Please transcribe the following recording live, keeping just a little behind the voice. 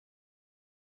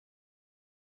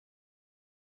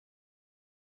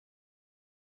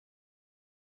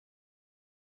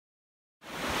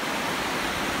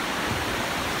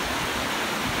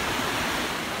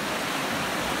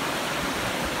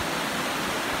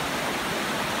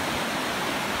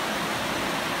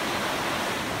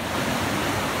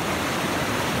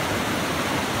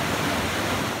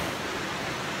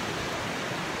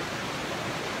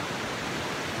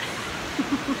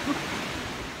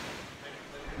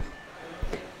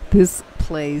This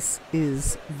place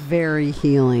is very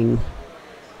healing.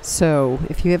 So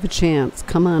if you have a chance,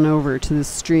 come on over to the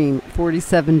stream.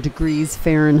 47 degrees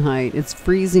Fahrenheit. It's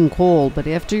freezing cold, but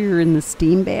after you're in the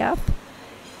steam bath,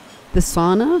 the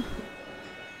sauna,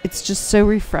 it's just so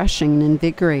refreshing and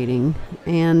invigorating.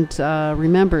 And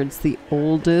remember, it's the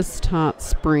oldest hot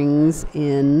springs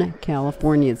in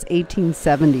California. It's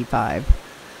 1875.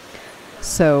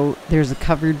 So there's a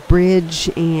covered bridge,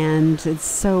 and it's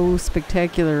so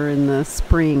spectacular in the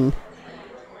spring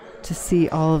to see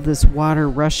all of this water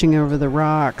rushing over the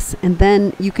rocks. And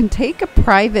then you can take a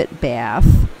private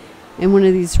bath in one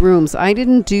of these rooms. I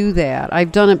didn't do that.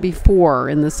 I've done it before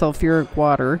in the sulfuric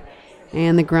water,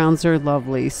 and the grounds are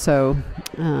lovely. So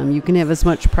you can have as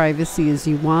much privacy as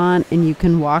you want, and you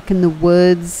can walk in the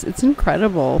woods. It's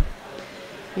incredible.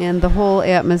 And the whole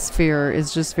atmosphere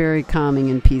is just very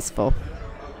calming and peaceful.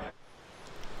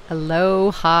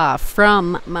 Aloha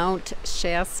from Mount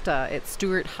Shasta at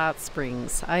Stewart Hot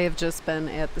Springs. I have just been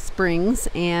at the springs,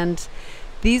 and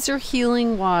these are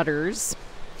healing waters,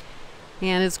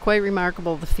 and it's quite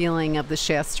remarkable the feeling of the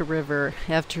Shasta River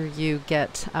after you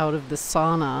get out of the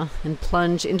sauna and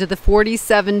plunge into the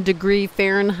 47 degree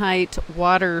Fahrenheit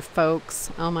water,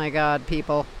 folks. Oh my God,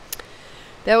 people.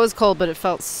 That was cold, but it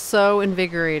felt so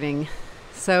invigorating.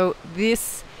 So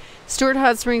this Stewart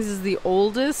Hot Springs is the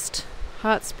oldest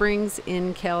hot springs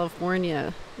in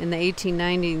California in the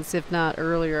 1890s, if not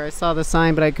earlier. I saw the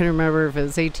sign, but I couldn't remember if it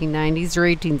was 1890s or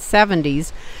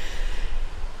 1870s.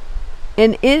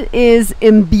 And it is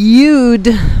imbued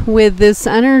with this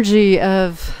energy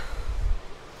of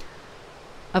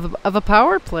a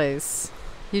power place.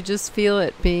 You just feel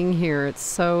it being here. It's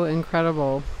so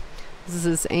incredible. This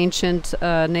is ancient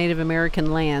Native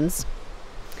American lands,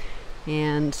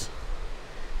 and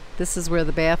this is where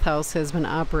the bathhouse has been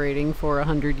operating for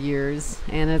 100 years,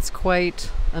 and it's quite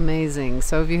amazing.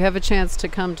 So if you have a chance to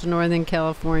come to Northern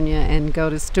California and go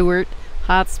to Stewart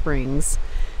Hot Springs,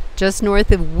 just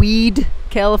north of Weed,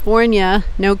 California,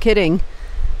 no kidding,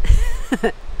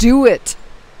 do it.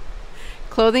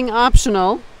 Clothing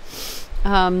optional.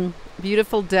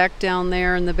 Beautiful deck down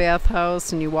there in the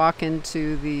bathhouse, and you walk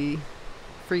into the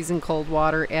freezing cold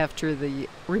water after the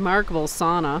remarkable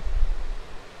sauna.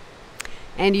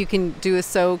 And you can do a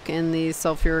soak in the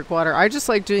sulfuric water. I just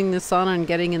like doing the sauna and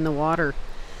getting in the water.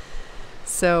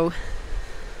 So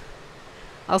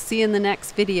I'll see you in the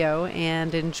next video,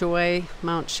 and enjoy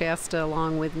Mount Shasta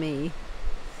along with me.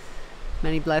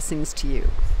 Many blessings to you.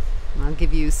 I'll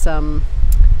give you some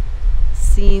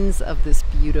scenes of this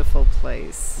beautiful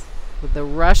place with the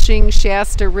rushing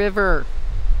Shasta River.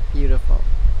 Beautiful.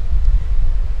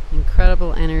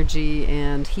 Incredible energy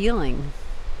and healing.